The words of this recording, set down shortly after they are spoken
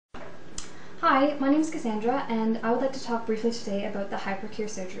Hi, my name is Cassandra, and I would like to talk briefly today about the HyProCure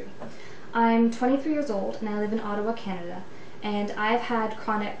surgery. I'm 23 years old and I live in Ottawa, Canada, and I've had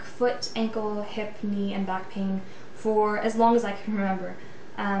chronic foot, ankle, hip, knee, and back pain for as long as I can remember.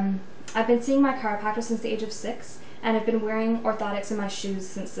 I've been seeing my chiropractor since the age of 6, and I've been wearing orthotics in my shoes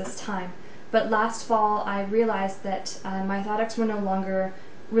since this time. But last fall I realized that my orthotics were no longer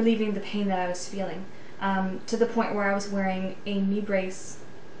relieving the pain that I was feeling, to the point where I was wearing a knee brace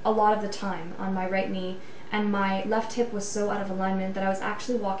a lot of the time on my right knee, and my left hip was so out of alignment that I was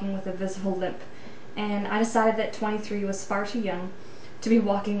actually walking with a visible limp. And I decided that 23 was far too young to be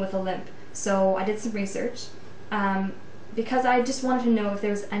walking with a limp, so I did some research because I just wanted to know if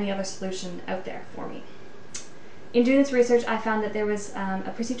there was any other solution out there for me. In doing this research, I found that there was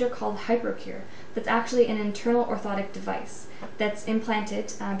a procedure called HyProCure that's actually an internal orthotic device that's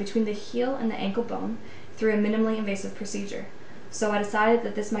implanted between the heel and the ankle bone through a minimally invasive procedure. So I decided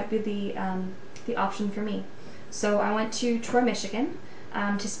that this might be the option for me. So I went to Troy, Michigan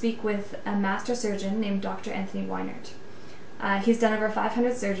to speak with a master surgeon named Dr. Anthony Weinert. He's done over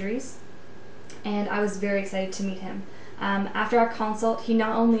 500 surgeries, and I was very excited to meet him. After our consult, he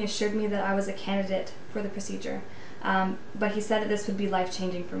not only assured me that I was a candidate for the procedure, but he said that this would be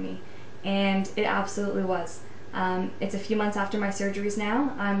life-changing for me, and it absolutely was. It's a few months after my surgeries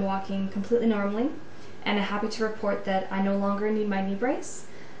now. I'm walking completely normally, and I'm happy to report that I no longer need my knee brace.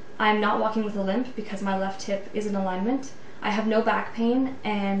 I'm not walking with a limp because my left hip is in alignment. I have no back pain,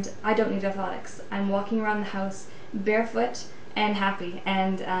 and I don't need orthotics. I'm walking around the house barefoot and happy,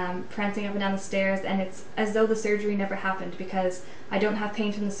 and prancing up and down the stairs, and it's as though the surgery never happened because I don't have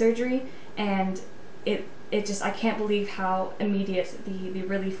pain from the surgery, and I can't believe how immediate the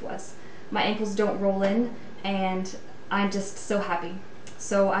relief was. My ankles don't roll in, and I'm just so happy.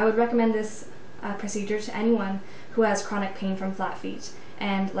 So I would recommend this procedure to anyone who has chronic pain from flat feet.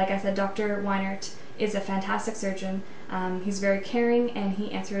 And like I said, Dr. Weinert is a fantastic surgeon. He's very caring, and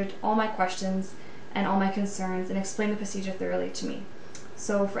he answered all my questions and all my concerns and explained the procedure thoroughly to me.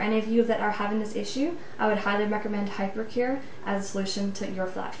 So for any of you that are having this issue, I would highly recommend HyProCure as a solution to your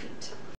flat feet.